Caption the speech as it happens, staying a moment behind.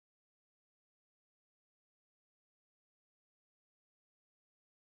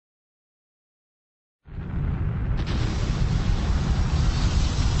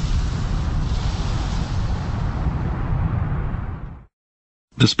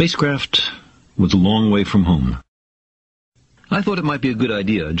The spacecraft was a long way from home. I thought it might be a good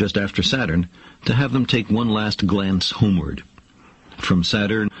idea, just after Saturn, to have them take one last glance homeward. From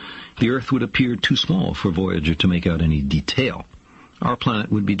Saturn, the Earth would appear too small for Voyager to make out any detail. Our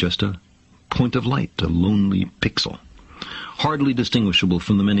planet would be just a point of light, a lonely pixel, hardly distinguishable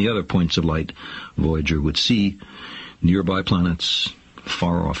from the many other points of light Voyager would see, nearby planets,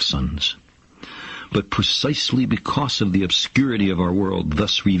 far-off suns. But precisely because of the obscurity of our world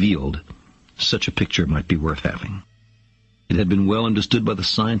thus revealed, such a picture might be worth having. It had been well understood by the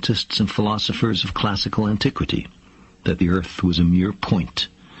scientists and philosophers of classical antiquity that the Earth was a mere point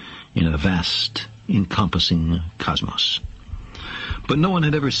in a vast, encompassing cosmos. But no one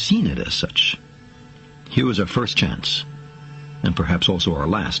had ever seen it as such. Here was our first chance, and perhaps also our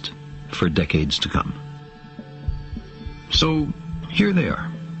last, for decades to come. So, here they are.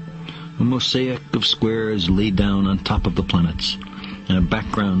 A mosaic of squares laid down on top of the planets, and a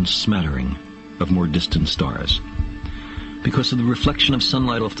background smattering of more distant stars. Because of the reflection of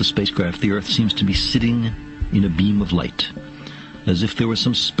sunlight off the spacecraft, the Earth seems to be sitting in a beam of light, as if there was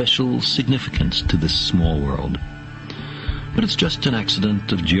some special significance to this small world. But it's just an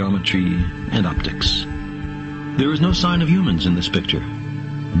accident of geometry and optics. There is no sign of humans in this picture.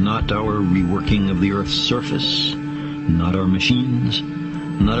 Not our reworking of the Earth's surface, not our machines,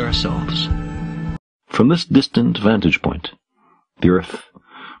 not ourselves. From this distant vantage point, the Earth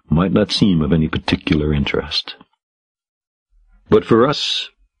might not seem of any particular interest. But for us,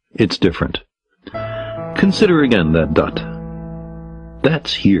 it's different. Consider again that dot.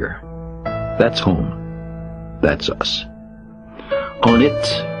 That's here. That's home. That's us. On it,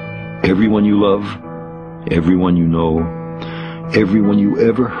 everyone you love, everyone you know, everyone you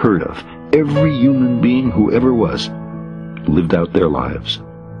ever heard of, every human being who ever was, lived out their lives.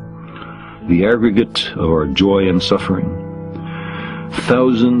 The aggregate of our joy and suffering,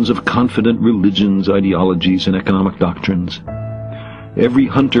 thousands of confident religions, ideologies, and economic doctrines, every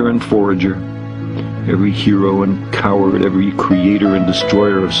hunter and forager, every hero and coward, every creator and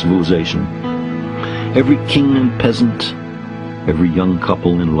destroyer of civilization, every king and peasant, every young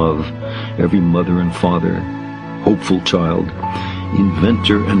couple in love, every mother and father, hopeful child,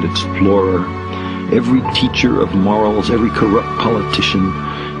 inventor and explorer, every teacher of morals, every corrupt politician,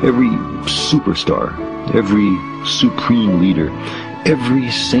 every superstar, every supreme leader, every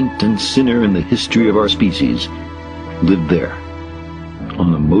saint and sinner in the history of our species lived there,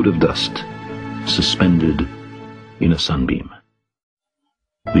 on a mote of dust, suspended in a sunbeam.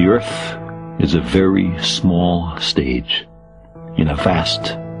 The Earth is a very small stage in a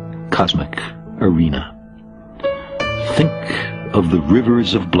vast cosmic arena. Think of the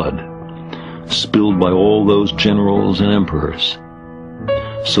rivers of blood spilled by all those generals and emperors,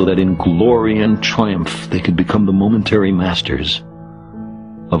 so that in glory and triumph they could become the momentary masters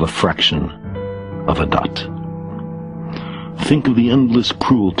of a fraction of a dot. Think of the endless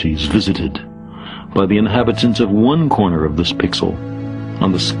cruelties visited by the inhabitants of one corner of this pixel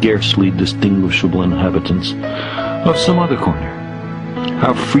on the scarcely distinguishable inhabitants of some other corner.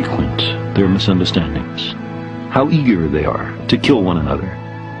 How frequent their misunderstandings, how eager they are to kill one another,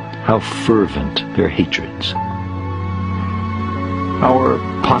 how fervent their hatreds. Our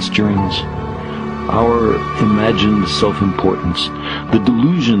posturings, our imagined self-importance, the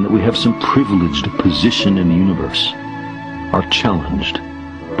delusion that we have some privileged position in the universe, are challenged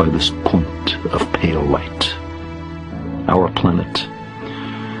by this point of pale light. Our planet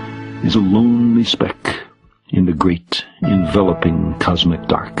is a lonely speck in the great enveloping cosmic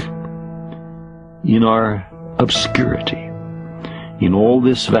dark. In our obscurity, in all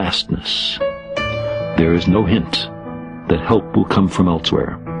this vastness, there is no hint that help will come from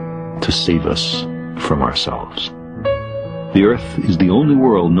elsewhere to save us from ourselves. The Earth is the only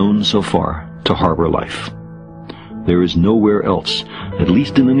world known so far to harbor life. There is nowhere else, at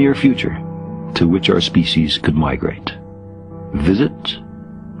least in the near future, to which our species could migrate. Visit?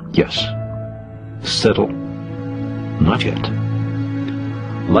 Yes. Settle? Not yet.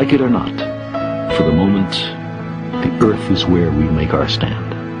 Like it or not, for the moment, the Earth is where we make our stand.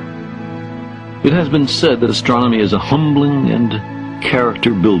 It has been said that astronomy is a humbling and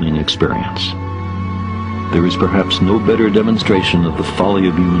character-building experience. There is perhaps no better demonstration of the folly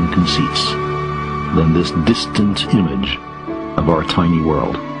of human conceits than this distant image of our tiny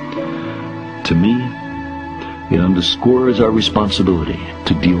world. To me, it underscores our responsibility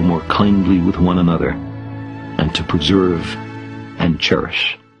to deal more kindly with one another and to preserve and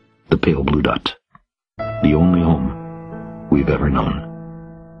cherish the pale blue dot, the only home we've ever known.